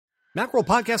Macworld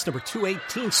Podcast number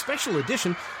 218, special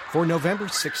edition for November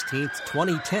 16th,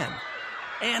 2010.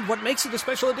 And what makes it a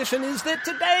special edition is that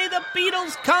today the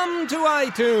Beatles come to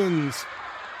iTunes.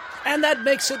 And that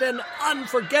makes it an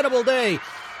unforgettable day.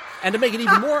 And to make it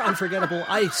even more unforgettable,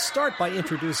 I start by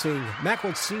introducing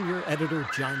Macworld senior editor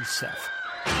John Seff.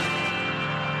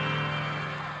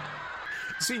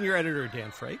 Senior editor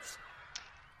Dan Frakes.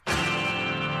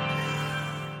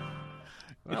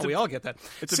 Well, we all get that.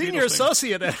 Senior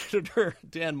associate editor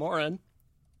Dan Morin.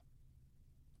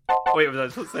 Wait, was I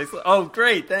supposed to say? Oh,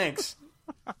 great, thanks.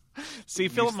 See,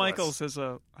 Philip Michaels has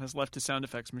left his sound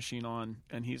effects machine on,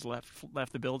 and he's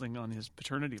left the building on his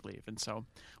paternity leave, and so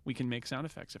we can make sound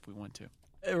effects if we want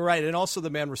to. Right, and also the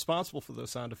man responsible for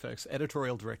those sound effects,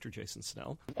 editorial director Jason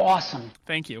Snell. Awesome.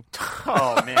 Thank you.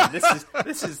 Oh man,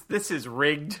 this is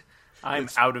rigged.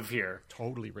 It's out of here.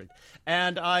 Totally rigged.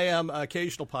 And I am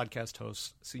occasional podcast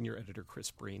host, senior editor Chris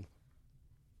Breen.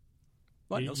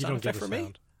 What? No sound effect for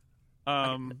me?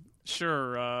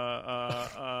 Sure.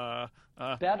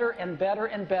 Better and better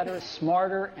and better,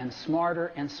 smarter and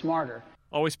smarter and smarter.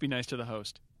 Always be nice to the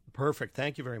host. Perfect.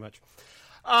 Thank you very much.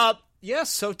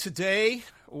 Yes, so today,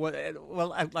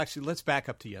 well, actually, let's back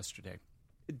up to yesterday.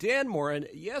 Dan Morin,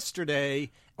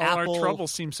 yesterday, Apple... Our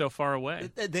troubles seem so far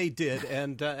away. They did,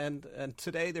 and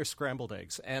today they're scrambled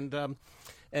eggs. And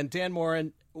Dan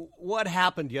Morin, what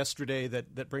happened yesterday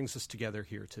that brings us together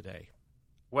here today?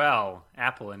 Well,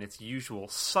 Apple, in its usual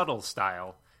subtle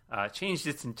style, changed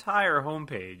its entire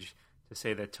homepage to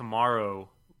say that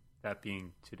tomorrow, that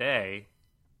being today,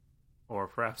 or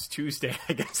perhaps Tuesday,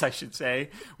 I guess I should say,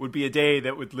 would be a day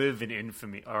that would live in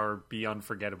infamy, or be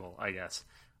unforgettable, I guess.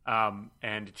 And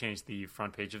it changed the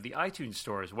front page of the iTunes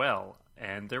store as well.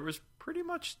 And there was pretty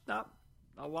much not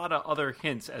a lot of other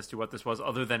hints as to what this was,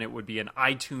 other than it would be an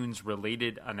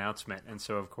iTunes-related announcement. And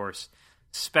so, of course,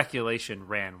 speculation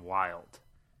ran wild.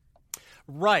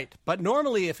 Right. But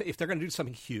normally, if they're going to do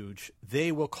something huge,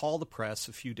 they will call the press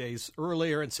a few days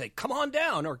earlier and say, come on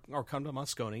down, or come to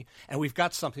Moscone, and we've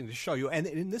got something to show you. And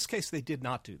in this case, they did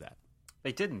not do that.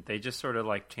 They didn't. They just sort of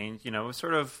changed,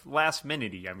 sort of last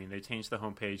minute-y. I mean, they changed the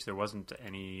homepage. There wasn't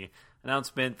any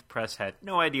announcement. The press had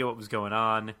no idea what was going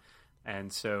on.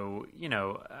 And so,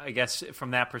 I guess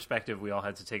from that perspective, we all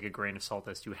had to take a grain of salt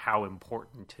as to how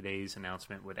important today's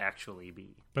announcement would actually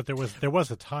be. But there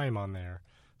was a time on there,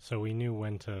 so we knew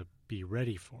when to be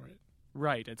ready for it.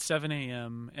 Right, at 7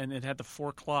 a.m., and it had the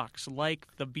 4 clocks, like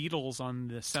the Beatles on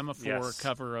the semaphore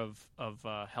cover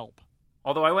of Help.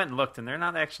 Although I went and looked, and they're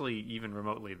not actually even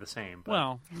remotely the same. But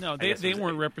well, no, they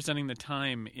weren't representing the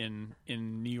time in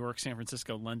New York, San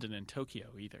Francisco, London, and Tokyo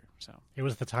either. So it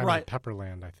was the time of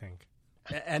Pepperland, I think.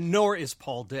 And nor is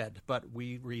Paul dead, but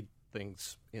we read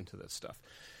things into this stuff.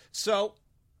 So,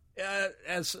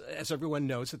 as everyone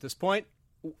knows at this point,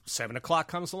 7 o'clock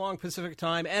comes along Pacific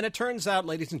time, and it turns out,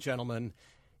 ladies and gentlemen,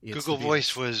 Google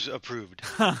Voice was approved.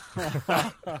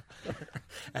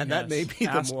 And that may be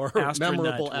the more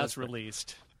memorable was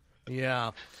released. Yeah.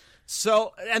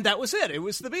 So, and that was it. It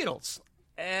was the Beatles.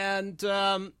 And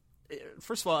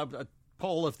first of all, a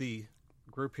poll of the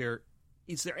group here.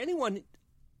 Is there anyone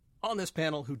on this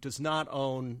panel who does not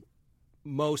own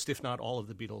most, if not all, of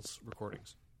the Beatles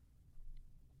recordings?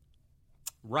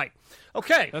 Right.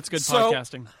 Okay. That's good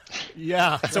podcasting.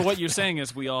 Yeah. So what you're saying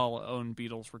is we all own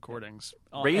Beatles recordings.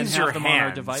 Raise and your them hands on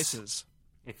our devices.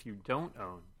 If you don't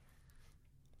own.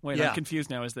 Wait, I'm confused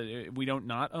now. Is that we don't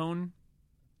not own?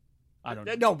 I don't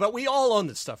know. No, but we all own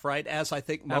this stuff, right? As I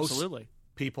think most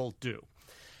people do.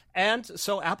 And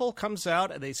so Apple comes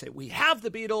out and they say, we have the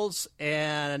Beatles,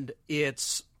 and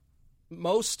it's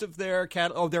most of their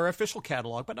their official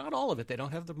catalog, but not all of it. They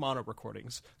don't have the mono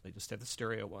recordings. They just have the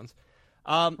stereo ones.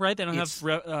 Right, they don't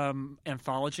have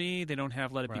Anthology. They don't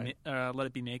have Let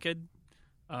It Be Naked.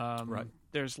 Right.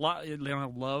 They don't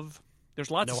have Love. There's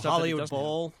lots of stuff. Hollywood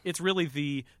Bowl. It's really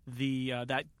the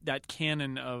that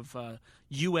canon of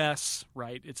U.S.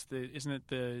 right. It's it's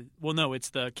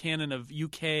the canon of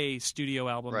U.K. studio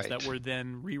albums that were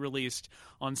then re-released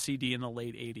on CD in the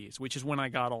late '80s, which is when I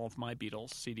got all of my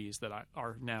Beatles CDs that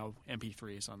are now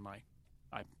MP3s on my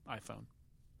iPhone.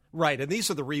 Right, and these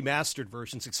are the remastered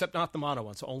versions, except not the mono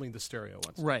ones, only the stereo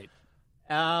ones. Right.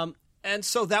 And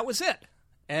so that was it.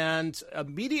 And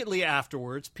immediately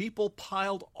afterwards, people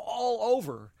piled all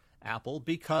over Apple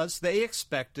because they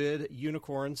expected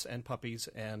unicorns and puppies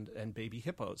and baby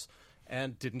hippos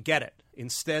and didn't get it.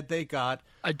 Instead, they got...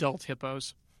 adult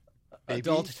hippos.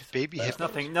 Baby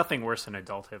hippos. Nothing worse than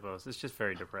adult hippos. It's just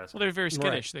very depressing. Well, they're very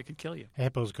skittish. Right. They could kill you.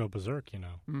 Hippos go berserk,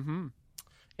 Mm-hmm.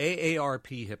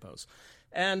 AARP hippos.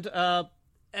 And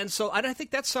so I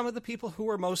think that's some of the people who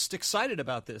are most excited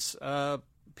about this.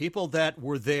 people that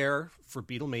were there for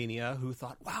Beatlemania who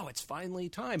thought, wow, it's finally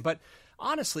time. But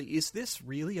honestly, is this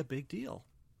really a big deal?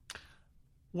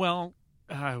 Well,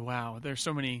 wow, there's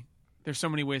so many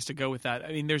ways to go with that.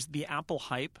 I mean, there's the Apple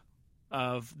hype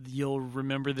of you'll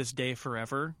remember this day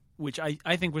forever, which I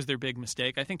think was their big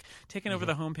mistake. I think taking over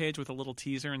the homepage with a little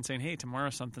teaser and saying, hey, tomorrow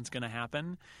something's going to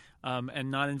happen,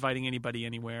 and not inviting anybody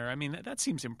anywhere. I mean, that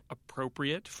seems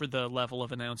appropriate for the level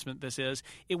of announcement this is.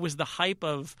 It was the hype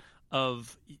of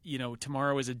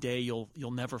tomorrow is a day you'll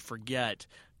never forget.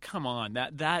 Come on,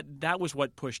 that was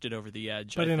what pushed it over the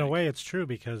edge. But in a way, it's true,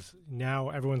 because now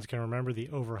everyone's going to remember the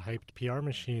overhyped PR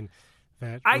machine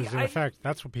that was in effect.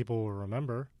 That's what people will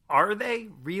remember. Are they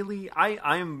really?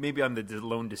 I'm the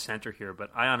lone dissenter here, but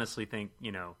I honestly think,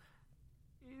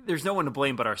 there's no one to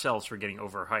blame but ourselves for getting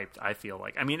overhyped, I feel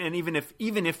like. I mean, and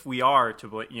even if we are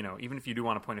to, even if you do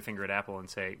want to point a finger at Apple and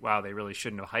say, wow, they really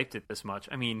shouldn't have hyped it this much.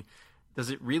 I mean, does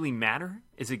it really matter?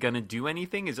 Is it going to do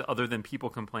anything? Is it other than people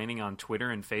complaining on Twitter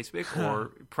and Facebook,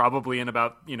 or probably in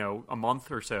about, a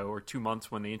month or so, or 2 months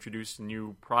when they introduce a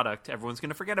new product, everyone's going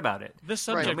to forget about it. This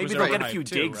subject maybe was they'll get a few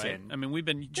too, digs right? in. I mean, we've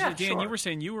been Dan. Sure. You were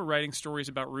saying you were writing stories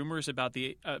about rumors about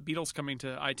the Beatles coming to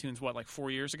iTunes. What, like 4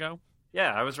 years ago?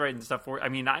 Yeah, I was writing stuff for. I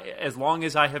mean, as long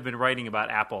as I have been writing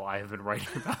about Apple, I have been writing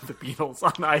about the Beatles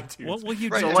on iTunes. What will you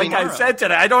do? So, like I said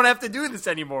today, I don't have to do this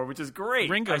anymore, which is great.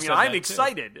 Ringo said I'm that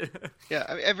excited. Yeah,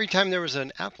 I mean, every time there was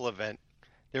an Apple event,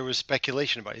 there was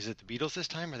speculation about, is it the Beatles this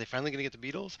time? Are they finally going to get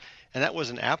the Beatles? And that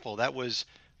wasn't Apple. That was,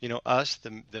 us,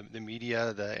 the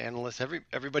media, the analysts,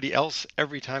 everybody else.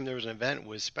 Every time there was an event,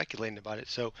 was speculating about it.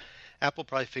 So Apple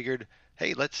probably figured,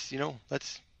 hey, let's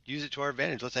use it to our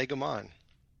advantage. Let's egg them on.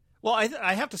 Well,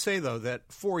 I have to say, though, that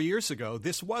 4 years ago,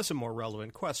 this was a more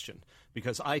relevant question,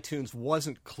 because iTunes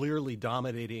wasn't clearly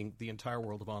dominating the entire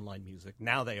world of online music.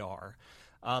 Now they are.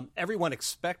 Everyone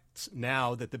expects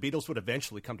now that the Beatles would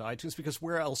eventually come to iTunes, because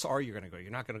where else are you going to go? You're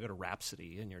not going to go to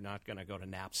Rhapsody, and you're not going to go to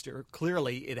Napster.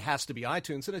 Clearly, it has to be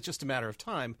iTunes, and it's just a matter of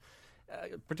time,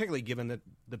 particularly given that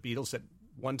the Beatles at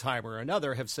one time or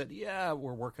another have said, yeah,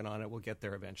 we're working on it, we'll get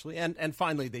there eventually. And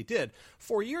finally they did.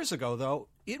 4 years ago, though,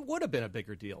 it would have been a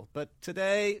bigger deal. But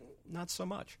today, not so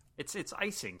much. It's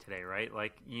icing today, right?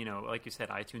 Like you said,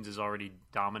 iTunes is already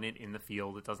dominant in the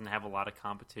field. It doesn't have a lot of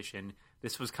competition.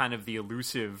 This was kind of the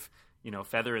elusive,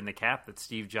 feather in the cap that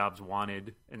Steve Jobs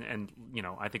wanted. And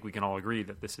I think we can all agree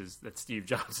that Steve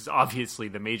Jobs is obviously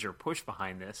the major push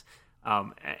behind this.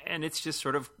 And it's just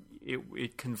sort of,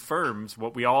 it confirms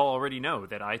what we all already know,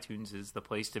 that iTunes is the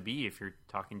place to be if you're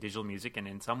talking digital music. And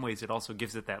in some ways, it also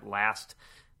gives it that last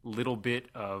little bit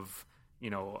of,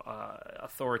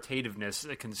 authoritativeness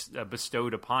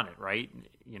bestowed upon it, right?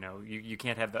 You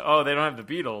can't have they don't have the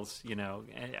Beatles,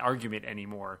 argument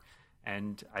anymore.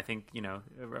 And I think,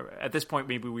 at this point,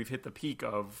 maybe we've hit the peak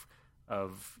of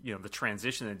the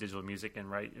transition in digital music.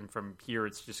 And from here,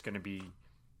 it's just going to be,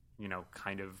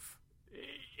 kind of,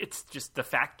 it's just de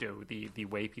facto the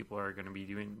way people are going to be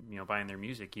doing, buying their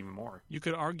music even more. You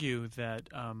could argue that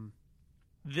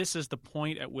this is the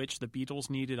point at which the Beatles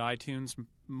needed iTunes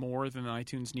more than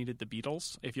iTunes needed the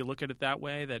Beatles. If you look at it that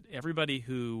way, that everybody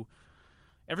who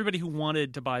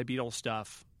wanted to buy Beatles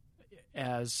stuff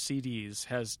as CDs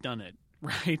has done it,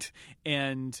 right?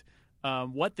 And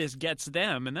what this gets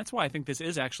them, and that's why I think this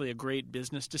is actually a great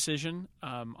business decision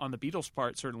on the Beatles'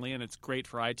 part, certainly, and it's great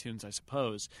for iTunes, I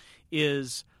suppose,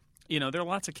 is, there are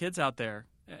lots of kids out there,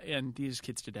 and these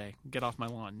kids today, get off my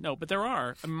lawn. No, but there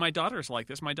are. I mean, my daughter's like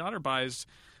this. My daughter buys,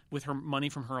 with her money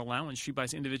from her allowance, she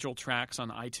buys individual tracks on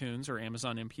iTunes or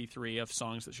Amazon MP3 of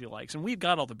songs that she likes. And we've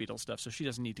got all the Beatles stuff, so she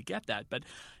doesn't need to get that. But,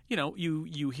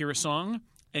 you hear a song,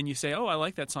 and you say, oh, I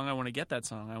like that song. I want to get that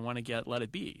song. I want to get Let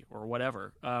It Be or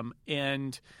whatever.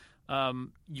 And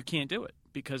you can't do it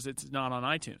because it's not on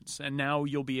iTunes. And now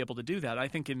you'll be able to do that. I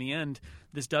think in the end,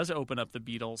 this does open up the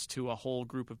Beatles to a whole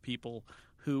group of people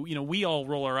who, we all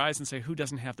roll our eyes and say, who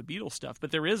doesn't have the Beatles stuff? But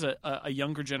there is a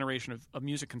younger generation of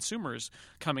music consumers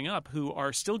coming up who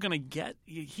are still going to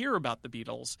hear about the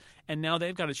Beatles. And now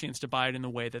they've got a chance to buy it in the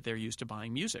way that they're used to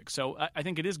buying music. So I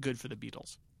think it is good for the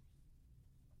Beatles.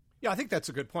 Yeah, I think that's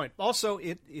a good point. Also,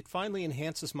 it finally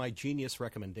enhances my Genius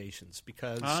recommendations,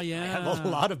 because I have a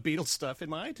lot of Beatles stuff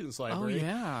in my iTunes library. Oh,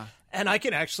 yeah. And I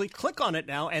can actually click on it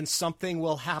now, and something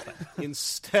will happen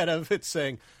instead of it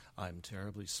saying, I'm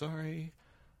terribly sorry.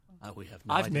 We have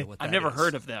no idea what that is. I've never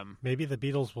heard of them. Maybe the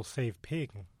Beatles will save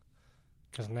Ping,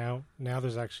 because now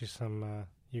there's actually some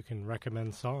you can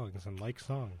recommend songs and like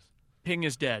songs. Ping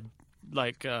is dead,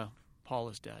 like Paul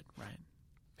is dead, right?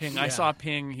 Ping. Yeah. I saw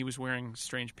Ping. He was wearing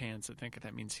strange pants. I think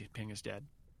that means Ping is dead.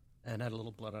 And had a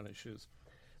little blood on his shoes.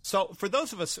 So for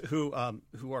those of us who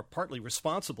are partly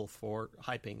responsible for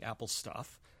hyping Apple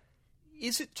stuff,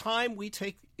 is it time we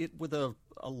take it with a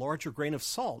larger grain of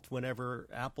salt whenever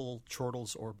Apple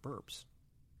chortles or burps?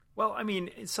 Well, I mean,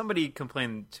 somebody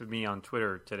complained to me on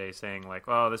Twitter today saying, like,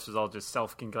 oh, this was all just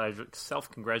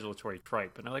self-congratulatory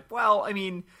tripe. And I'm like, well, I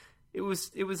mean, it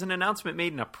was an announcement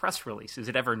made in a press release. Is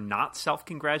it ever not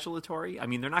self-congratulatory? I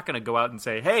mean, they're not going to go out and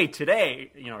say, hey,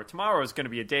 today, or tomorrow is going to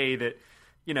be a day that,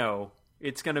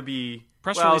 it's going to be,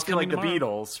 it's like the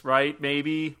Beatles, right?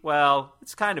 Maybe. Well,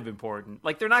 it's kind of important.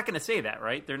 Like, they're not going to say that,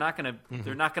 right? They're not going to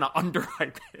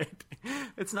underhype it.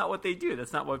 It's not what they do.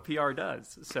 That's not what PR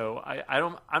does. So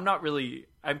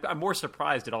I'm more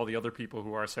surprised at all the other people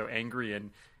who are so angry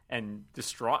and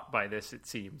distraught by this, it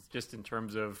seems, just in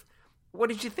terms of, what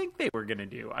did you think they were going to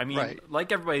do? I mean,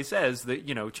 Like everybody says, that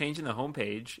changing the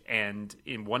homepage and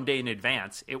in one day in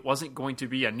advance, it wasn't going to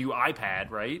be a new iPad,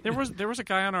 right? There was a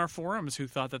guy on our forums who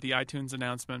thought that the iTunes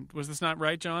announcement, was this not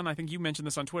right, John? I think you mentioned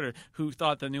this on Twitter, who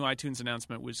thought the new iTunes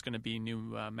announcement was going to be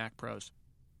new Mac Pros.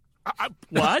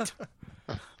 What?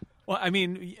 Well, I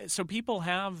mean, so people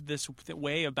have this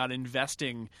way about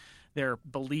investing their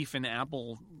belief in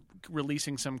Apple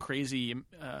releasing some crazy,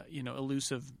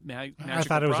 elusive magical I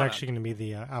thought it was product. actually going to be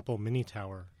the Apple Mini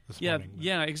Tower this morning.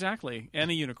 Yeah, exactly,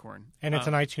 and a unicorn. And it's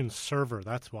an iTunes server.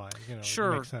 That's why.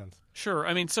 Sure, it makes sense. Sure.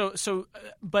 I mean,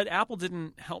 but Apple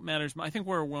didn't help matters. I think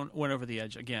where it went over the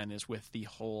edge again is with the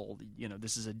whole,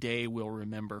 this is a day we'll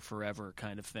remember forever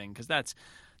kind of thing, because that's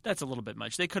a little bit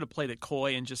much. They could have played it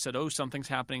coy and just said, oh, something's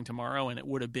happening tomorrow, and it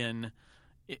would have been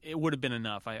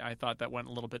enough. I thought that went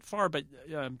a little bit far, but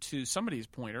to somebody's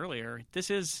point earlier,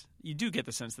 you do get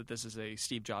the sense that this is a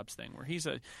Steve Jobs thing, where he's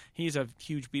a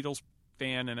huge Beatles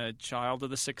fan and a child of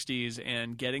the 60s,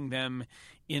 and getting them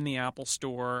in the Apple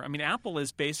Store. I mean, Apple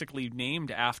is basically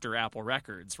named after Apple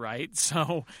Records, right?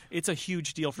 So it's a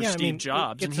huge deal for Steve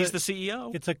Jobs, and he's the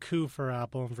CEO. It's a coup for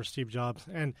Apple and for Steve Jobs,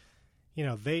 and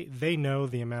they know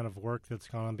the amount of work that's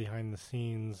gone on behind the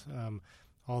scenes.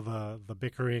 All the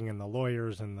bickering and the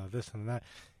lawyers and the this and that,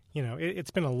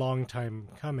 it's been a long time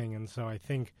coming. And so I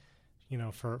think,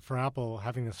 for Apple,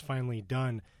 having this finally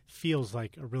done feels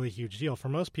like a really huge deal. For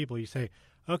most people, you say,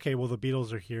 okay, well, the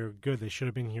Beatles are here. Good. They should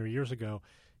have been here years ago.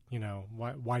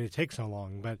 Why did it take so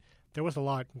long? But there was a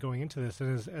lot going into this.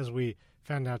 And as we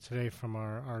found out today from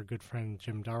our good friend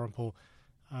Jim Dalrymple,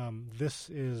 this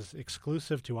is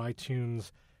exclusive to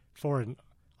iTunes for an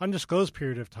undisclosed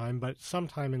period of time, but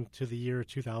sometime into the year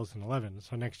 2011,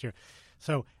 so next year.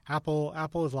 So Apple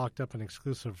is locked up and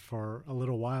exclusive for a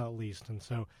little while at least, and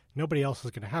so nobody else is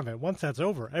going to have it. Once that's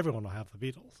over, everyone will have the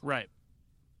Beatles. Right.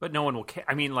 But no one will care.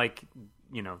 I mean,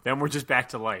 then we're just back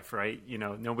to life, right?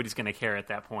 Nobody's going to care at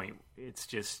that point. It's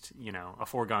just, a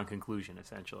foregone conclusion,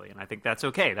 essentially. And I think that's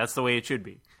okay. That's the way it should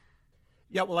be.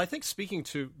 Yeah, well, I think speaking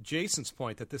to Jason's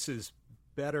point that this is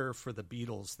better for the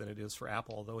Beatles than it is for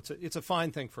Apple, although it's a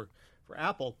fine thing for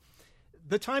Apple.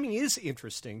 The timing is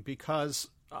interesting because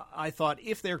I thought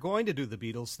if they're going to do the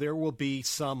Beatles, there will be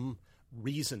some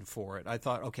reason for it. I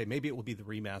thought, okay, maybe it will be the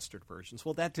remastered versions.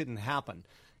 Well, that didn't happen.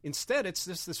 Instead, it's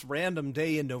just this random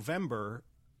day in November.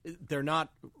 We're not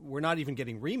even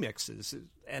getting remixes,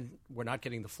 and we're not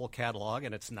getting the full catalog,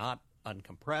 and it's not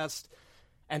uncompressed.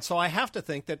 And so I have to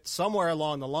think that somewhere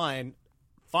along the line,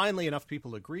 finally, enough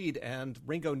people agreed, and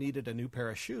Ringo needed a new pair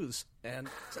of shoes, and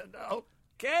said,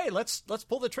 "Okay, let's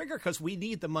pull the trigger because we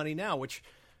need the money now." Which,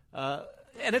 and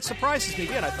it surprises me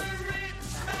again. I thought,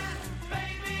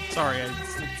 sorry,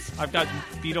 I've got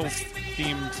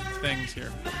Beatles-themed things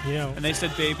here, and they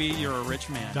said, "Baby, you're a rich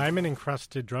man."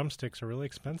 Diamond-encrusted drumsticks are really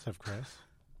expensive, Chris.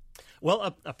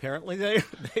 Well, apparently they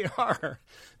are,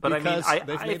 but because I mean,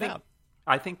 they've made out.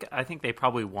 I think they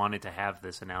probably wanted to have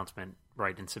this announcement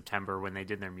right in September when they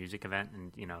did their music event,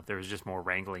 and there was just more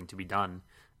wrangling to be done.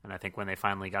 And I think when they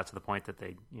finally got to the point that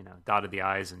they dotted the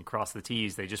I's and crossed the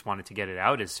T's, they just wanted to get it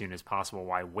out as soon as possible.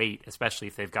 Why wait? Especially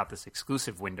if they've got this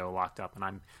exclusive window locked up. And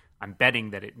I'm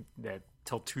betting that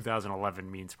till 2011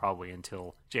 means probably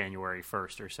until January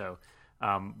 1st or so.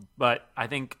 But I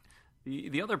think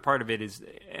the other part of it is,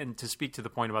 and to speak to the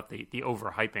point about the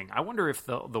overhyping, I wonder if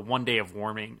the 1 day of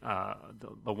warming,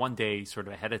 the 1 day sort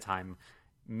of ahead of time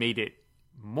made it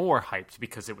more hyped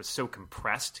because it was so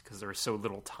compressed, because there was so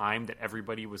little time that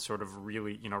everybody was sort of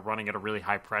really, running at a really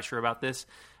high pressure about this,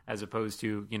 as opposed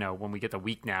to, when we get the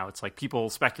week now, it's like people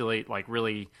speculate like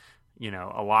really,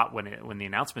 a lot when the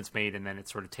announcement's made, and then it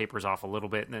sort of tapers off a little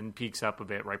bit and then peaks up a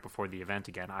bit right before the event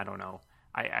again. I don't know.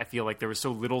 I feel like there was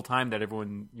so little time that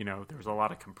everyone, there was a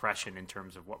lot of compression in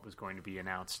terms of what was going to be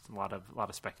announced, a lot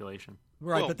of speculation.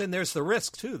 Right, but then there's the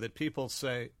risk, too, that people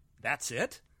say, that's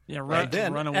it? Yeah, right.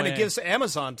 Run away. And it gives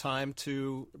Amazon time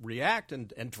to react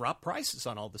and drop prices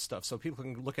on all this stuff. So people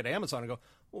can look at Amazon and go,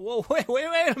 whoa,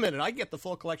 wait a minute. I get the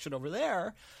full collection over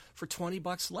there for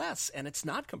 $20 less, and it's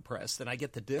not compressed. And I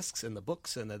get the discs and the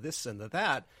books and the this and the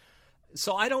that.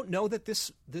 So I don't know that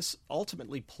this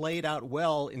ultimately played out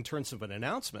well in terms of an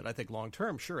announcement. I think long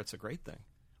term, sure, it's a great thing.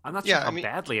 I'm not sure how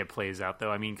badly it plays out, though.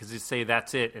 I mean, because you say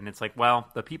that's it, and it's like, well,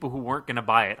 the people who weren't going to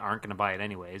buy it aren't going to buy it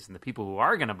anyways, and the people who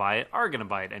are going to buy it are going to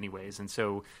buy it anyways, and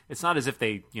so it's not as if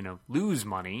they, lose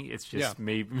money. It's just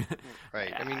maybe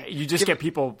right. I mean, you just get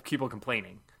people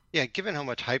complaining. Yeah, given how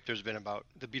much hype there's been about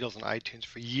the Beatles on iTunes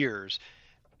for years,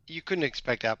 you couldn't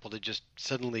expect Apple to just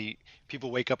suddenly people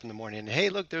wake up in the morning and, hey,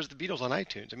 look, there's the Beatles on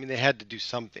iTunes. I mean, they had to do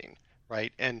something,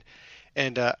 right? And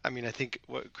I mean, I think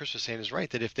what Chris was saying is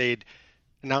right, that if they'd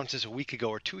announced this a week ago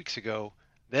or 2 weeks ago,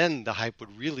 then the hype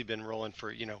would really been rolling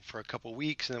for a couple of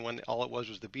weeks. And then when all it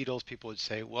was the Beatles, people would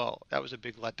say, well, that was a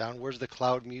big letdown. Where's the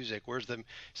cloud music? Where's the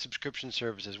subscription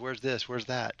services? Where's this? Where's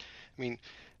that? I mean,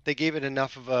 they gave it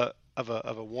enough of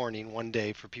a warning one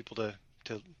day for people to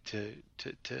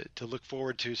look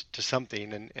forward to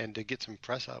something and to get some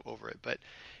press up over it. But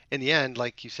in the end,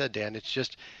 like you said, Dan, it's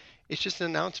just an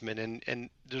announcement,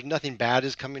 and there's nothing bad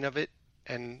is coming of it.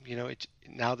 And, it's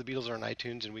now the Beatles are on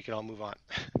iTunes and we can all move on.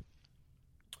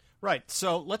 Right.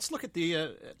 So let's look at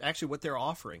actually what they're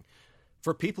offering.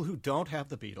 For people who don't have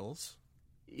the Beatles,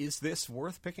 is this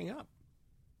worth picking up?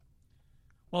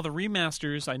 Well, the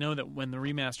remasters, I know that when the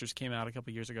remasters came out a couple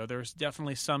of years ago, there's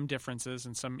definitely some differences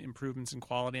and some improvements in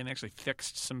quality, and actually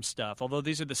fixed some stuff. Although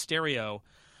these are the stereo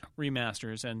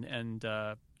remasters, and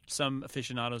some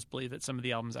aficionados believe that some of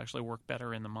the albums actually work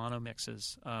better in the mono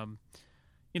mixes.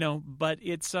 But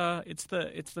it's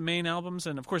the main albums,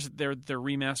 and of course they're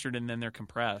remastered and then they're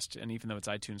compressed. And even though it's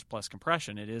iTunes Plus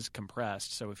compression, it is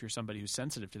compressed. So if you're somebody who's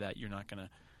sensitive to that, you're not gonna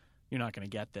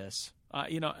get this.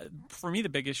 For me, the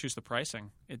big issue is the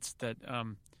pricing. It's that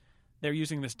they're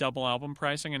using this double album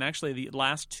pricing, and actually the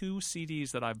last 2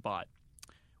 CDs that I've bought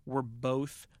were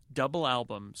both double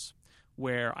albums,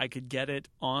 where I could get it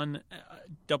on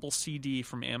double CD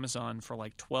from Amazon for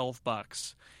like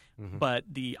 $12. Mm-hmm. But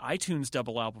the iTunes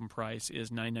double album price is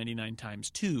 $9.99 times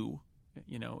 2.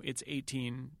 It's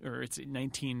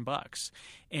 $19,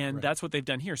 and right. That's what they've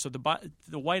done here. So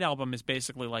the white album is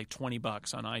basically like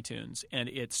 $20 on iTunes, and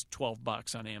it's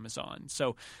 $12 on Amazon.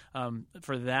 So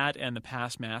for that and the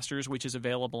Past Masters, which is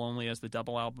available only as the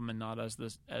double album and not as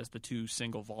the 2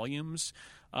 single volumes,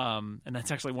 and that's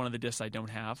actually one of the discs I don't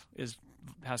have is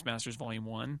Past Masters Volume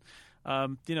 1.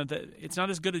 It's not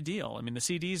as good a deal. I mean, the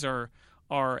CDs are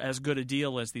as good a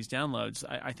deal as these downloads.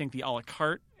 I think the a la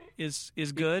carte is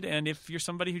good, and if you're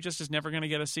somebody who just is never going to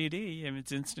get a CD,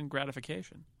 it's instant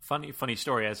gratification. Funny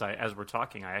story. As we're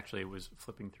talking, I actually was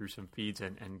flipping through some feeds,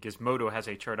 and Gizmodo has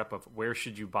a chart up of where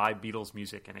should you buy Beatles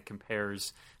music, and it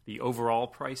compares the overall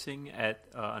pricing at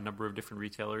a number of different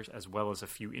retailers as well as a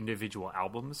few individual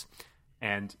albums.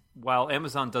 And while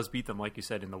Amazon does beat them, like you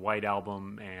said, in the White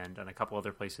Album and a couple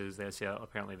other places,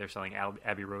 apparently they're selling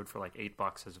Abbey Road for like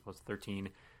 $8 as opposed to $13.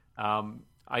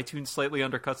 iTunes slightly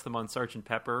undercuts them on Sgt.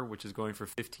 Pepper, which is going for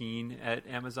 $15 at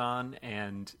Amazon,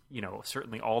 and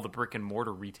certainly all the brick and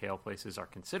mortar retail places are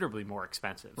considerably more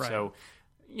expensive. Right. So,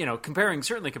 comparing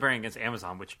against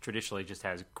Amazon, which traditionally just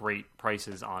has great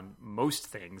prices on most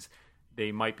things,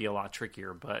 they might be a lot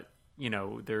trickier, but.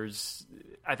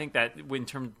 I think that in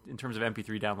terms of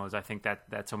MP3 downloads, I think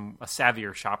that's a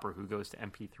savvier shopper who goes to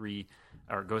MP3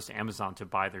 or goes to Amazon to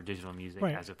buy their digital music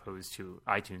as opposed to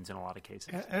iTunes in a lot of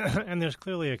cases. And there's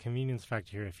clearly a convenience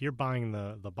factor here. If you're buying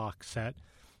the box set,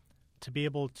 to be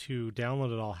able to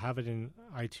download it all, have it in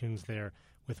iTunes there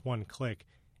with one click,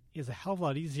 is a hell of a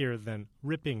lot easier than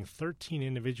ripping 13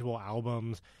 individual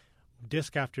albums,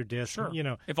 disc after disc. Sure.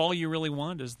 If all you really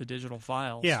want is the digital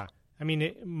files. Yeah. I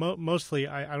mean, mostly,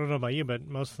 I don't know about you, but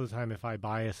most of the time if I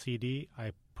buy a CD,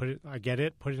 I get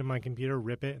it, put it in my computer,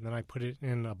 rip it, and then I put it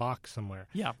in a box somewhere.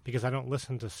 Yeah. Because I don't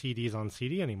listen to CDs on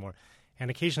CD anymore. And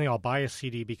occasionally I'll buy a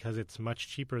CD because it's much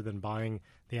cheaper than buying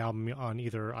the album on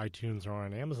either iTunes or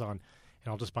on Amazon,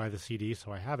 and I'll just buy the CD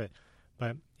so I have it.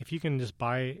 But if you can just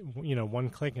buy, one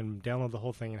click and download the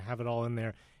whole thing and have it all in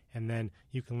there, and then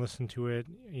you can listen to it,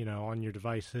 on your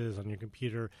devices, on your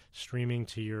computer, streaming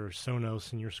to your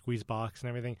Sonos and your Squeezebox and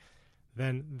everything,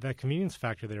 then the convenience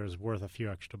factor there is worth a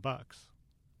few extra bucks.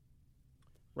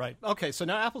 Right. Okay, so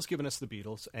now Apple's given us the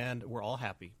Beatles, and we're all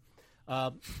happy.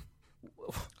 Now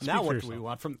what do we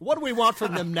want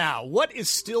from them now? What is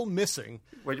still missing?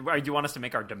 Do you want us to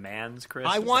make our demands, Chris?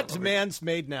 I want demands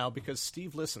made now because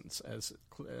Steve listens, as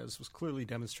was clearly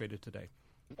demonstrated today.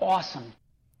 Awesome.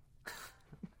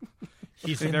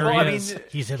 He's in, There the, he is.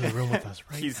 he's in the room with us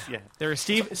right He's now. There is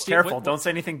Steve. Careful, what- don't say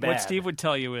anything bad. What Steve would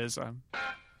tell you is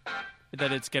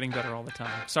that it's getting better all the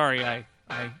time. Sorry, I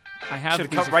have should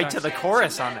these have cut right to effects. the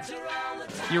chorus on it.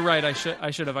 You're right. I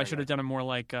should have done it more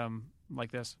like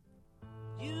this.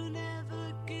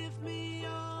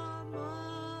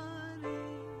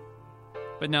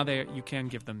 But now you can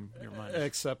give them your money.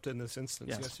 Except in this instance,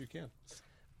 Yes. yes, you can.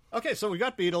 Okay, so we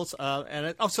got Beatles,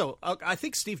 and I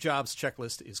think Steve Jobs'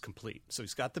 checklist is complete. So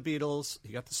he's got the Beatles,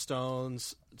 he got the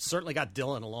Stones, certainly got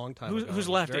Dylan a long time ago. Who's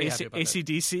I'm left? very happy about that.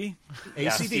 AC/DC? Yeah,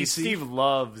 AC/DC. Steve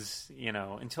loves,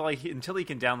 until he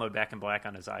can download Back in Black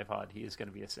on his iPod, he is going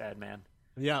to be a sad man.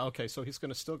 Yeah, okay, so he's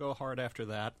going to still go hard after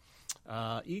that.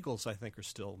 Eagles, I think, are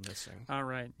still missing. All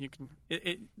right, you can.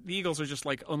 The Eagles are just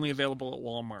like only available at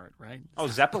Walmart, right? Oh,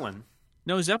 Zeppelin.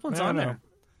 No, Zeppelin's No, on no. there.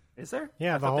 Is there?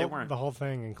 Yeah, I the thought they weren't. whole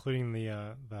thing, including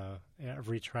the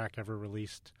every track ever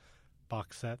released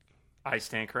box set. I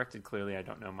stand corrected. Clearly, I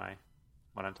don't know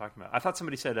what I'm talking about. I thought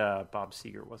somebody said Bob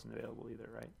Seger wasn't available either,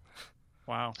 right?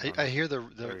 Wow. I hear There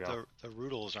we go. the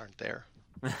Rudels aren't there.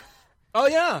 Oh,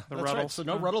 yeah, The that's right. Ruddles. So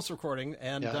no Ruddles recording,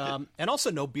 and Yeah, and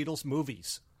also no Beatles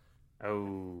movies.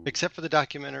 Oh. Except for the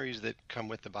documentaries that come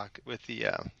with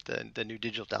the new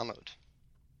digital download.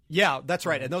 Yeah, that's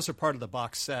right, and those are part of the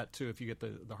box set, too, if you get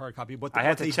the hard copy. But I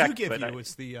had to they check, do give but you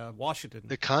is the Washington.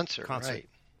 The concert, Concert. right?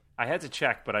 I had to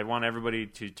check, but I want everybody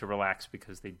to relax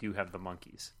because they do have the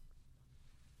monkeys.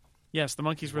 Yes, the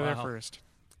Monkeys were there Wow. first.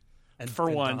 and for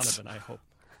and once. Donovan, I hope.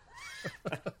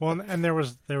 Well, and there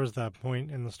was that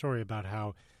point in the story about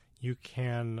how you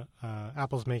can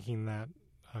Apple's making that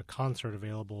concert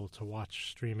available to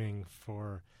watch streaming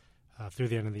for through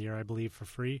the end of the year, I believe, for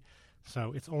free.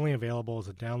 So it's only available as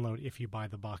a download if you buy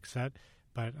the box set.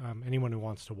 But anyone who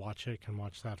wants to watch it can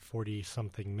watch that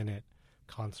 40-something minute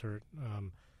concert,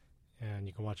 and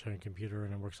you can watch it on your computer,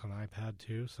 and it works on iPad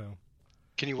too. So.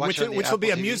 Can you watch Which, it on the which will be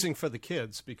Apple TV? amusing for the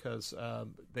kids because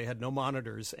they had no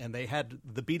monitors, and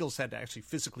the Beatles had to actually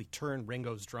physically turn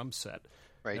Ringo's drum set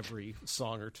Right. every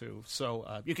song or two.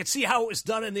 So you could see how it was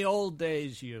done in the old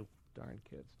days, you darn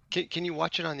kids. Can you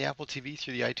watch it on the Apple TV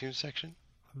through the iTunes section?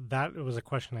 That was a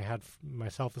question I had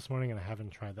myself this morning, and I haven't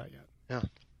tried that yet. Yeah.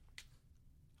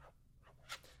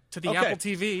 To the Okay. Apple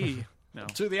TV. No.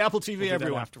 To the Apple TV, We'll do that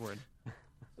everyone. afterward.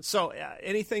 So,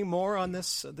 anything more on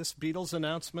this Beatles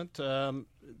announcement?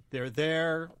 They're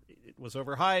there. It was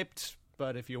overhyped,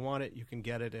 but if you want it, you can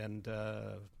get it, and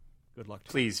good luck to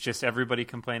you. Please, just everybody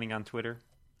complaining on Twitter,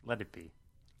 let it be.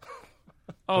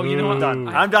 Oh, you know what?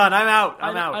 I'm done. I'm out.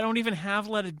 I'm out. I don't even have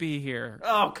Let It Be here.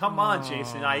 Oh, come on,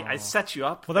 Jason. I set you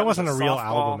up. Well, that wasn't a real softball.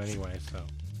 album anyway, so.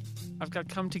 I've got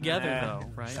Come Together,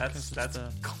 though, right? 'Cause That's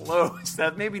it's close.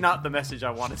 That maybe not the message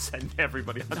I want to send to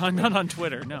everybody. not on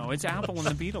Twitter. No, it's Apple and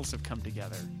the Beatles have come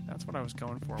together. That's what I was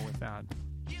going for with that.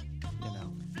 You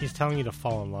know, He's telling you to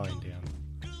fall in line,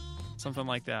 Dan. something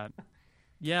like that.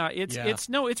 Yeah,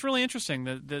 it's really interesting.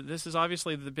 This is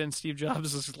obviously been Steve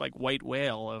Jobs' like white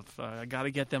whale of I got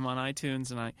to get them on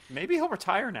iTunes, and Maybe he'll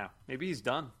retire now. Maybe he's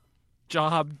done.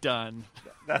 job done.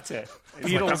 That's it. He's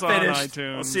Beatles I'm on finished.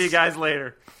 iTunes. I'll see you guys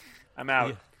later. I'm out.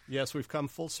 Yeah. Yes, we've come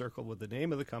full circle with the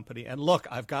name of the company. And look,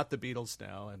 I've got the Beatles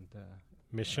now, and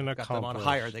Mission got them on accomplished.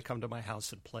 hire. They come to my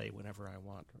house and play whenever I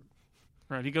want.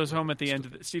 Right, he goes home at the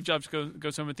end. Steve Jobs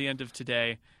goes home at the end of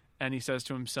today, and he says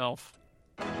to himself,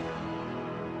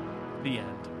 "The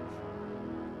end."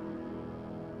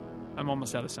 I'm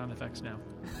almost out of sound effects now.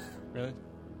 Really?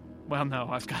 Well, no,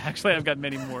 I've got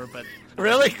many more, but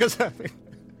Really? Because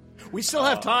we still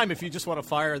have time if you just want to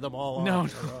fire them all no,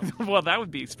 off. well, that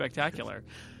would be spectacular.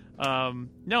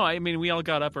 No, I mean we all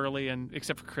got up early, and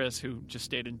except for Chris, who just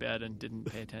stayed in bed and didn't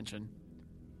pay attention.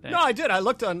 No, I did. I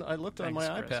looked on my Thanks,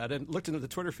 Chris. iPad and looked into the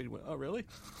Twitter feed. And went, oh, really?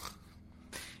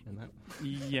 And that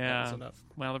Yeah. was enough.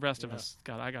 Well, the rest of us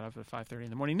I got up at 5:30 in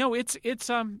the morning. No, it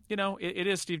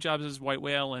is Steve Jobs' white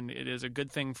whale, and it is a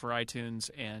good thing for iTunes,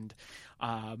 and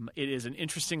it is an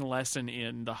interesting lesson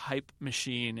in the hype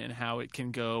machine and how it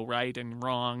can go right and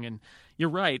wrong. And you're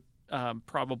right.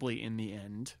 Probably in the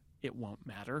end, it won't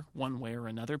matter one way or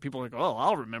another. People are like, oh,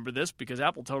 I'll remember this because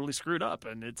Apple totally screwed up,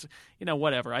 and it's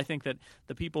whatever. I think that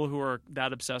the people who are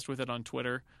that obsessed with it on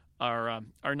Twitter are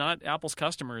not Apple's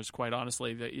customers, quite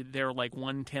honestly. They're like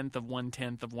 1/10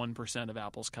 of 1% of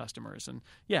Apple's customers, and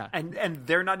yeah, And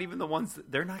they're not even the ones.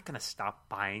 They're not going to stop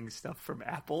buying stuff from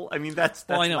Apple. I mean, that's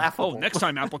well, I know. laughable. Oh, next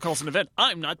time Apple calls an event,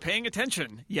 I'm not paying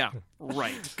attention. Yeah,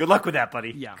 right. Good luck with that,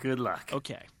 buddy. Yeah. Good luck.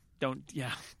 Okay, don't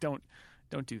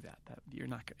do that.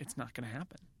 It's not going to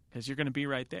happen because you're going to be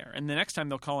right there. And the next time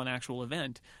they'll call an actual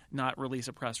event, not release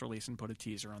a press release and put a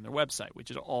teaser on their website,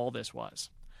 which is all this was.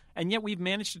 And yet we've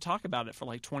managed to talk about it for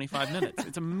like 25 minutes.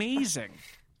 It's amazing.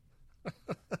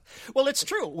 Well, it's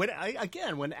true.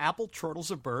 When Apple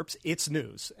chortles or burps, it's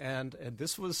news, and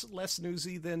this was less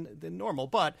newsy than normal.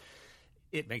 But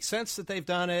it makes sense that they've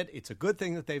done it. It's a good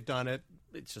thing that they've done it.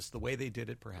 It's just the way they did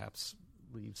it perhaps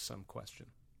leaves some question.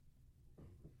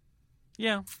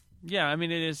 Yeah. I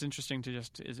mean, it is interesting to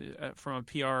just from a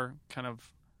PR kind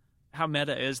of how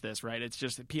meta is this, right? It's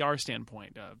just a PR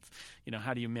standpoint of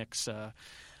how do you mix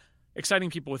exciting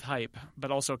people with hype,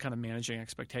 but also kind of managing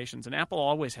expectations. And Apple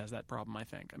always has that problem, I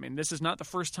think. I mean, this is not the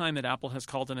first time that Apple has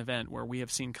called an event where we have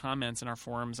seen comments in our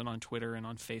forums and on Twitter and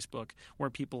on Facebook where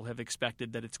people have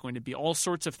expected that it's going to be all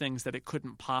sorts of things that it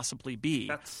couldn't possibly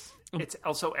be. It's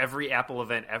also every Apple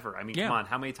event ever. I mean, Come on,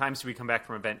 how many times do we come back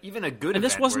from an event? Even a good and event.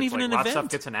 This wasn't where even an lots event. of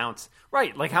stuff gets announced.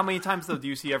 Right. Like, how many times, though, do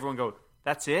you see everyone go,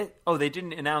 that's it? Oh, they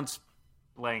didn't announce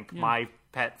blank, my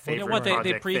pet favorite project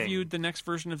they previewed thing. the next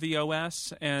version of the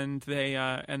OS, and they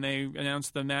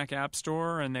announced the Mac App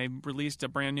Store, and they released a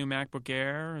brand new MacBook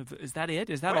Air. Is that it?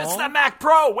 Is that all? Where's the Mac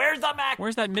Pro? Where's the Mac?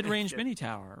 Where's that mid-range mini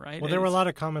tower? Right. Well, there were a lot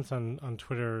of comments on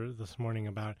Twitter this morning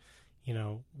about,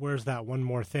 where's that one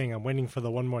more thing? I'm waiting for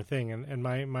the one more thing, and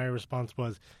my response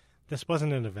was, this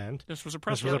wasn't an event. This was a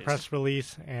press release. release. Was a press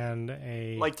release and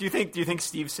a... Like, do you think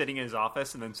Steve's sitting in his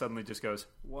office and then suddenly just goes,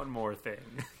 one more thing?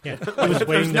 Yeah, he was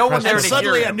waiting. no one there And to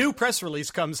suddenly hear a him. new press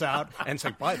release comes out and it's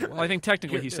like, by the way... Well, I think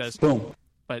technically he says, boom.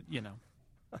 But, Good,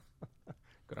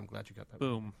 I'm glad you got that.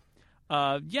 Boom.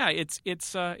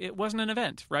 It wasn't an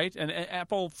event, right? And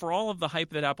Apple, for all of the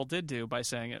hype that Apple did do by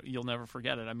saying it, you'll never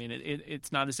forget it. I mean,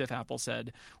 it's not as if Apple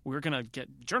said, we're going to get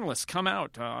journalists come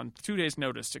out on 2 days'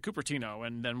 notice to Cupertino,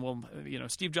 and then we'll,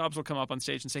 Steve Jobs will come up on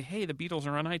stage and say, hey, the Beatles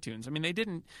are on iTunes. I mean, they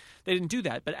didn't do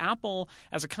that. But Apple,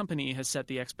 as a company, has set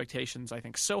the expectations, I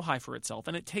think, so high for itself,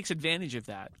 and it takes advantage of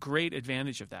that, great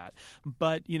advantage of that.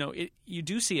 But, you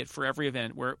do see it for every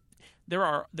event where there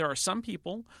are some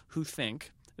people who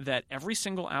think that every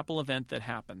single Apple event that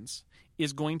happens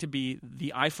is going to be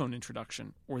the iPhone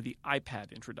introduction or the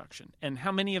iPad introduction. And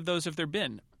how many of those have there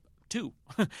been? 2.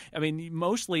 I mean,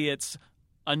 mostly it's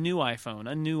a new iPhone,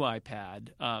 a new iPad,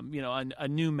 a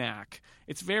new Mac.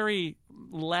 It's very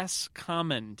less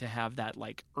common to have that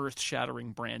like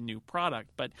earth-shattering brand new product.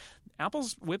 But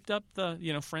Apple's whipped up the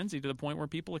frenzy to the point where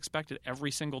people expect it every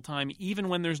single time, even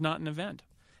when there's not an event.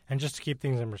 And just to keep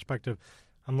things in perspective,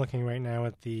 I'm looking right now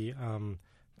at the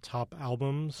top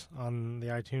albums on the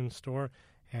iTunes store,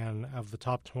 and of the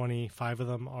top 20, 5 of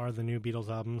them are the new Beatles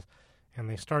albums, and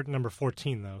they start at number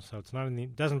 14 though, so it's not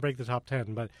it doesn't break the top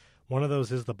 10, but one of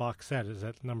those is the box set, is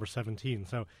at number 17,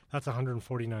 so that's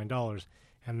 $149,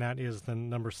 and that is the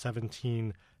number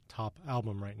 17 top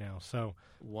album right now. So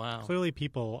wow, clearly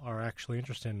people are actually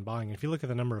interested in buying. If you look at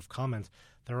the number of comments,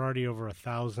 there are already over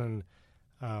 1,000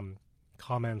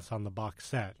 comments on the box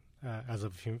set. As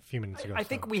of a few minutes ago. I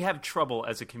think we have trouble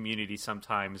as a community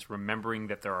sometimes remembering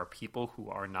that there are people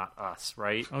who are not us,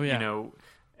 right? Oh, yeah.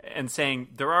 And saying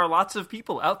there are lots of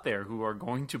people out there who are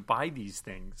going to buy these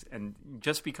things. And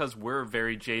just because we're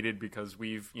very jaded because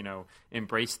we've,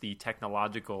 embraced the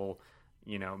technological,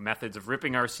 methods of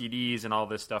ripping our CDs and all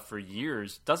this stuff for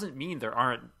years doesn't mean there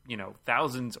aren't,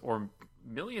 thousands or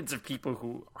millions of people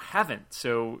who haven't.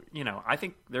 So, I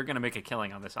think they're going to make a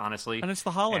killing on this, honestly. And it's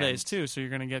the holidays, too, so you're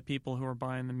going to get people who are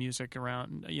buying the music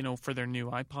around, for their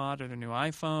new iPod or their new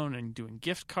iPhone and doing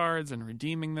gift cards and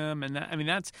redeeming them. And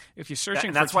that's, if you're searching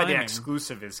for that's timing, why the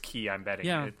exclusive is key, I'm betting.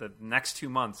 Yeah. The next 2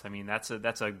 months, I mean, that's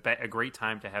a great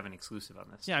time to have an exclusive on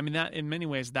this. Yeah, I mean, that in many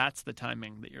ways, that's the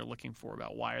timing that you're looking for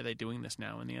about why are they doing this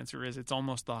now. And the answer is it's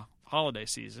almost the holiday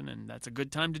season, and that's a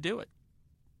good time to do it.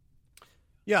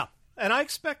 Yeah. And I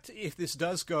expect if this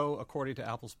does go according to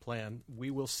Apple's plan, we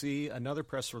will see another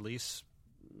press release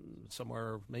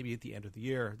somewhere maybe at the end of the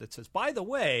year that says, by the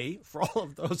way, for all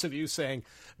of those of you saying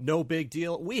no big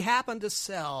deal, we happen to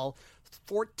sell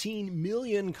 14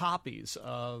 million copies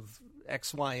of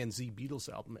X, Y, and Z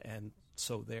Beatles album, and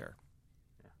so there.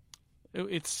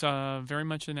 It's very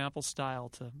much in Apple style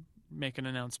to make an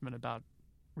announcement about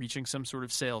reaching some sort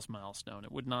of sales milestone.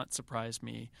 It would not surprise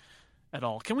me at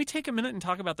all. Can we take a minute and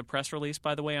talk about the press release,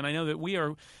 by the way? And I know that we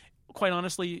are, quite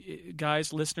honestly,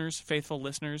 guys, listeners, faithful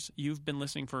listeners, you've been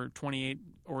listening for 28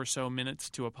 or so minutes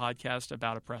to a podcast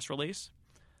about a press release.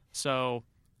 So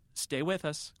stay with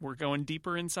us. We're going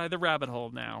deeper inside the rabbit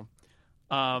hole now.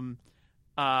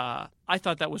 I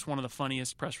thought that was one of the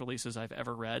funniest press releases I've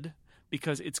ever read,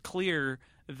 because it's clear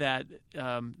that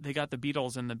they got the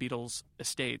Beatles and the Beatles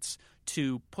estates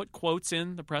to put quotes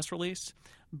in the press release,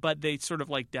 but they sort of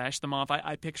like dash them off.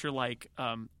 I picture like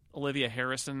Olivia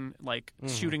Harrison like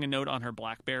shooting a note on her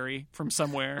BlackBerry from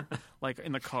somewhere, like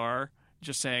in the car,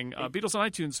 just saying Beatles on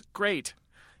iTunes, great.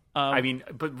 I mean,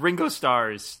 but Ringo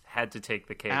Starr's had to take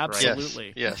the cake, absolutely.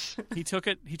 right? Yes. He took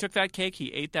it. He took that cake.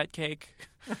 He ate that cake.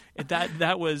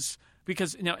 that was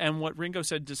because and what Ringo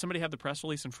said. Does somebody have the press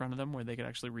release in front of them where they could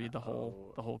actually read the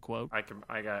whole quote?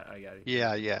 I got it.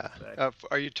 Yeah.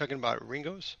 Are you talking about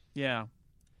Ringo's? Yeah.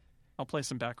 I'll play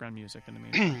some background music in the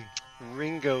meantime.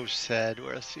 Ringo said,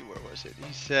 where was it?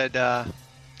 He said,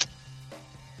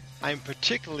 I'm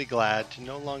particularly glad to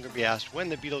no longer be asked when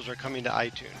the Beatles are coming to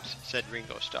iTunes, said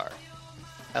Ringo Starr.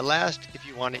 At last, if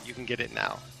you want it, you can get it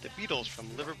now. The Beatles from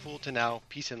Liverpool to now,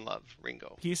 peace and love,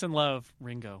 Ringo. Peace and love,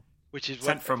 Ringo. Which is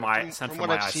sent from my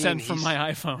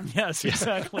iPhone. Yes,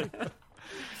 exactly.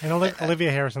 And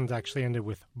Olivia Harrison's actually ended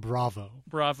with Bravo.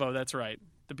 Bravo, that's right.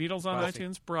 The Beatles on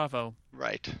iTunes, Bravo.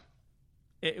 Right.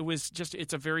 It was just,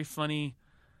 it's a very funny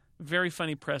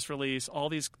press release. All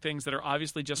these things that are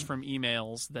obviously just from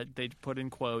emails that they put in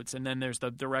quotes. And then there's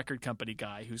the record company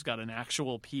guy who's got an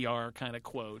actual PR kind of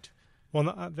quote.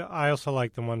 Well, I also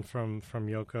like the one from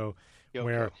Yoko,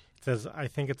 where it says, I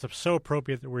think it's so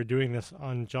appropriate that we're doing this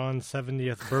on John's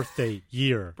 70th birthday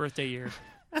year. Birthday year.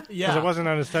 Yeah. Because it wasn't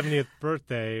on his 70th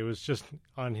birthday. It was just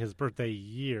on his birthday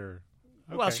year.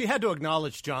 Okay. Well, she had to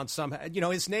acknowledge John somehow.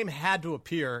 His name had to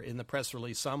appear in the press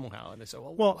release somehow. And they said,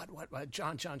 what?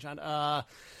 John.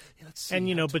 Let's see.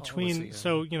 And, between,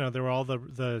 there were all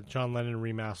the John Lennon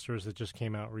remasters that just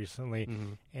came out recently.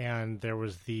 Mm-hmm. And there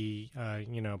was the,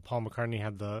 Paul McCartney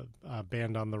had the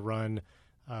Band on the Run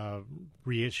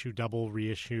double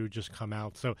reissue just come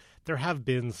out. So there have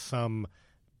been some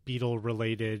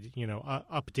Beatle-related,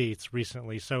 updates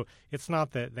recently. So it's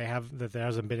not that there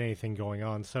hasn't been anything going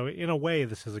on. So in a way,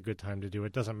 this is a good time to do it.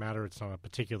 It doesn't matter. It's on a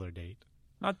particular date.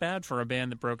 Not bad for a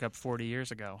band that broke up 40 years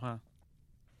ago, huh?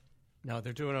 No,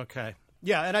 they're doing okay.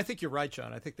 Yeah, and I think you're right,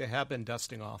 John. I think they have been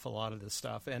dusting off a lot of this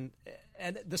stuff. And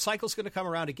the cycle's going to come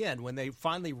around again when they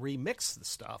finally remix the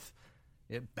stuff.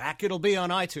 It'll be on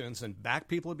iTunes, and back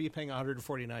people will be paying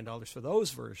 $149 for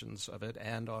those versions of it,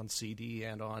 and on CD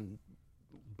and on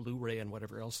Blu-ray and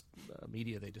whatever else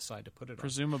media they decide to put it on.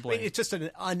 Presumably. It's just an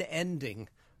unending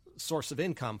source of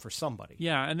income for somebody.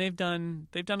 Yeah, and they've done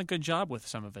a good job with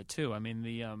some of it too. I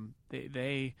mean,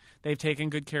 they've taken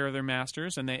good care of their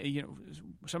masters, and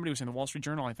somebody was in the Wall Street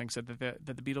Journal, I think, said that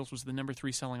the Beatles was the number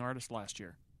 3 selling artist last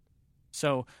year.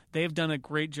 So they've done a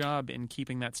great job in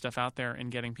keeping that stuff out there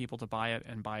and getting people to buy it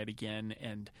and buy it again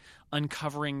and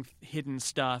uncovering hidden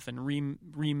stuff and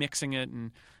remixing it.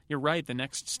 And you're right, the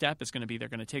next step is going to be they're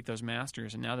going to take those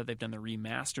masters, and now that they've done the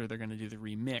remaster, they're going to do the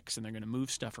remix, and they're going to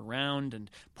move stuff around and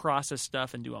process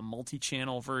stuff and do a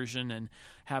multi-channel version and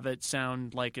have it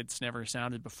sound like it's never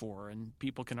sounded before. And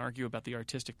people can argue about the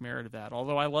artistic merit of that.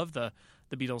 Although I love the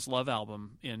Beatles' Love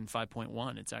album in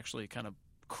 5.1. It's actually kind of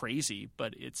crazy,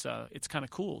 but it's kind of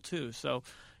cool too. So,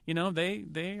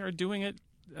 they are doing it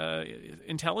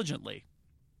intelligently.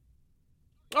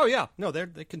 Oh yeah, no,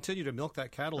 they continue to milk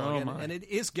that catalog, and it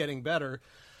is getting better.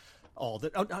 Darn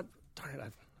it,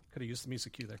 I could have used the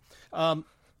music cue there.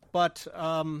 But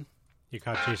you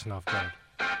caught Jason off guard.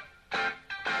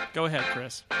 Go ahead,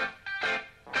 Chris.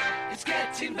 It's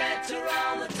getting better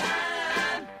all the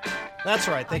time. That's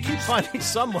right. They keep finding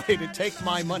some way to take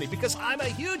my money because I'm a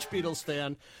huge Beatles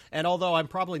fan. And although I'm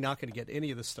probably not going to get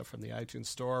any of this stuff from the iTunes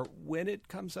store, when it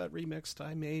comes out remixed,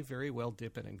 I may very well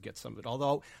dip in and get some of it.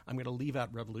 Although I'm going to leave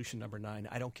out Revolution number 9.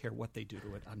 I don't care what they do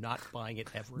to it. I'm not buying it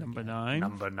ever Number again. 9.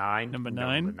 Number 9. Number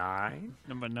 9. Number 9.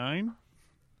 Number 9.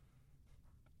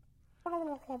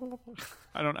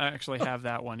 I don't actually have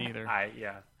that one either.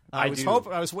 I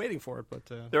was waiting for it,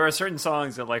 but there are certain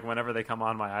songs that, like, whenever they come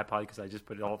on my iPod, because I just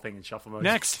put the whole thing in shuffle mode,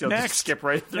 next, just skip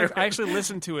right through. I actually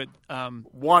listened to it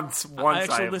once. I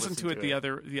actually listened to it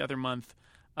the other month,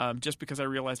 just because I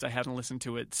realized I hadn't listened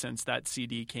to it since that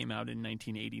CD came out in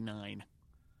 1989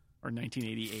 or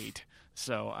 1988.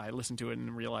 So I listened to it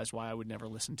and realized why I would never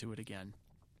listen to it again.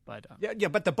 But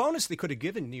but the bonus they could have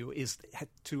given you is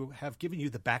to have given you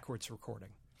the backwards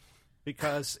recording.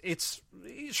 Because it's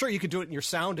sure you could do it in your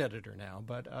sound editor now,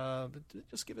 but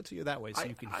just give it to you that way so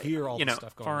you can hear all the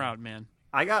stuff going on. Far out, man.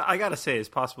 I got to say, is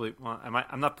possibly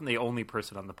I'm not the only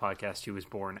person on the podcast who was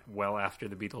born well after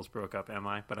the Beatles broke up, am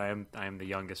I? But I am the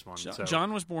youngest one. So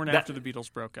John was born after the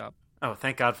Beatles broke up. Oh,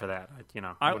 thank God for that.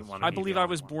 I believe I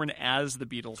was born as the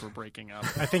Beatles were breaking up.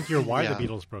 I think you're why the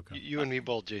Beatles broke up. You and me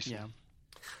both, Jason. Yeah.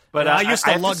 But I used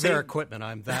to lug their equipment.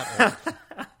 I'm that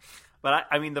old. But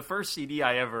I mean, the first CD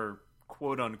I ever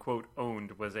quote unquote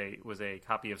owned was a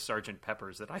copy of Sgt.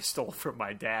 Pepper's that I stole from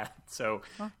my dad. So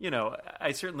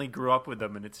I certainly grew up with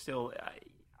them, and it's still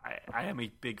I am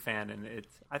a big fan, and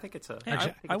I think it's a.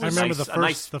 I remember the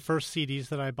first CDs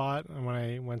that I bought when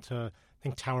I went to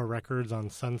think Tower Records on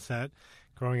Sunset.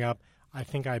 Growing up, I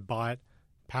think I bought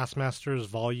Past Masters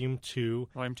Volume 2.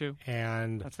 Volume 2.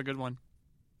 And that's a good one.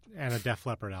 And a Def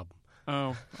Leppard album.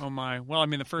 Oh my! Well, I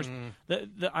mean, the first,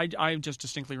 I just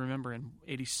distinctly remember in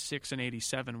 '86 and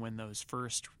 '87 when those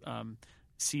first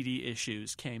CD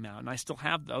issues came out, and I still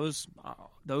have those.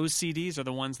 Those CDs are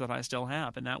the ones that I still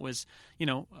have, and that was,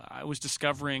 I was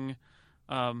discovering.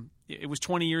 It was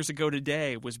 20 years ago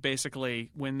today. Was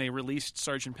basically when they released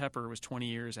Sgt. Pepper. It was 20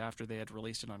 years after they had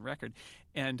released it on record,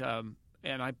 and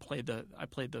I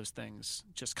played those things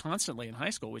just constantly in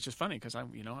high school, which is funny because I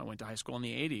went to high school in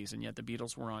the 80s, and yet the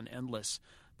Beatles were on endless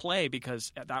play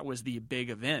because that was the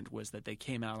big event, was that they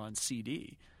came out on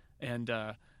CD, and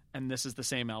this is the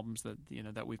same albums that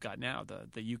that we've got now,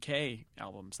 the UK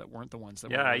albums that weren't the ones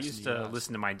that were I used to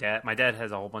listen to my dad. My dad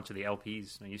has a whole bunch of the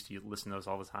LPs. I used to listen to those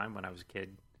all the time when I was a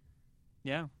kid.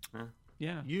 Yeah.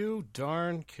 You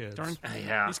darn kids.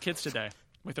 These kids today.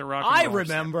 With their rock. I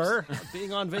remember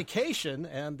being on vacation,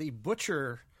 and the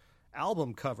Butcher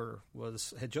album cover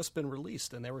had just been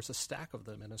released, and there was a stack of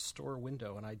them in a store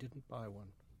window, and I didn't buy one.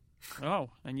 Oh,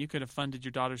 and you could have funded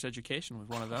your daughter's education with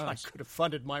one of those. I could have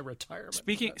funded my retirement.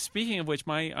 Speaking of which,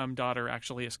 my daughter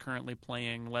actually is currently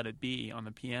playing "Let It Be" on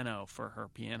the piano for her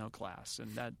piano class,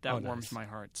 and that warms my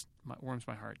heart. Warms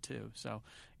my heart too. So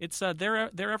it's they're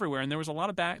everywhere, and there was a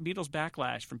lot of Beatles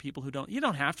backlash from people who don't. You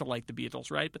don't have to like the Beatles,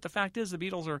 right? But the fact is, the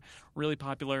Beatles are really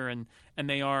popular, and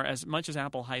they are, as much as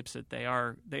Apple hypes it, they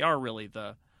are really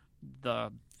the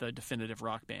definitive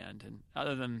rock band, and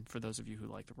other than for those of you who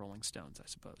like the Rolling Stones, I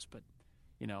suppose. But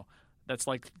that's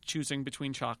like choosing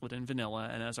between chocolate and vanilla,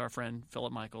 and as our friend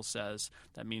Philip Michaels says,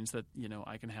 that means that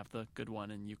I can have the good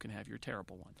one and you can have your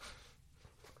terrible one.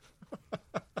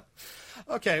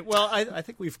 Okay, well, I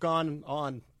think we've gone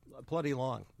on plenty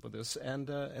long with this, and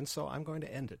so I'm going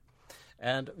to end it.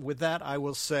 And with that, I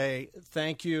will say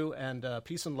thank you and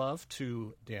peace and love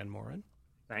to Dan Moren.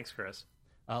 Thanks, Chris.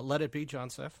 Let It Be, John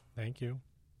Seff. Thank you.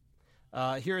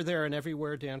 Here, There, and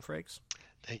Everywhere, Dan Frakes.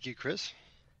 Thank you, Chris.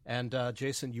 And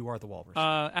Jason, you are the Walrus.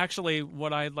 Actually,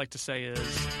 what I'd like to say is...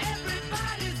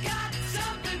 Everybody's got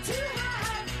something to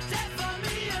hide, except for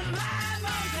me and my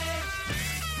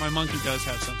monkey. My monkey does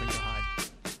have something to hide.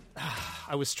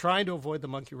 I was trying to avoid the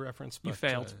monkey reference, but you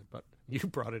failed. But you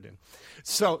brought it in.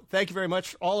 So thank you very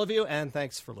much, all of you, and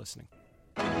thanks for listening.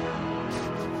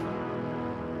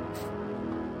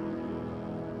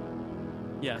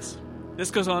 Yes. This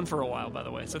goes on for a while, by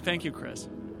the way, so thank you, Chris.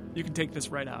 You can take this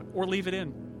right out, or leave it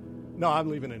in. No, I'm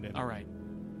leaving it in. All right.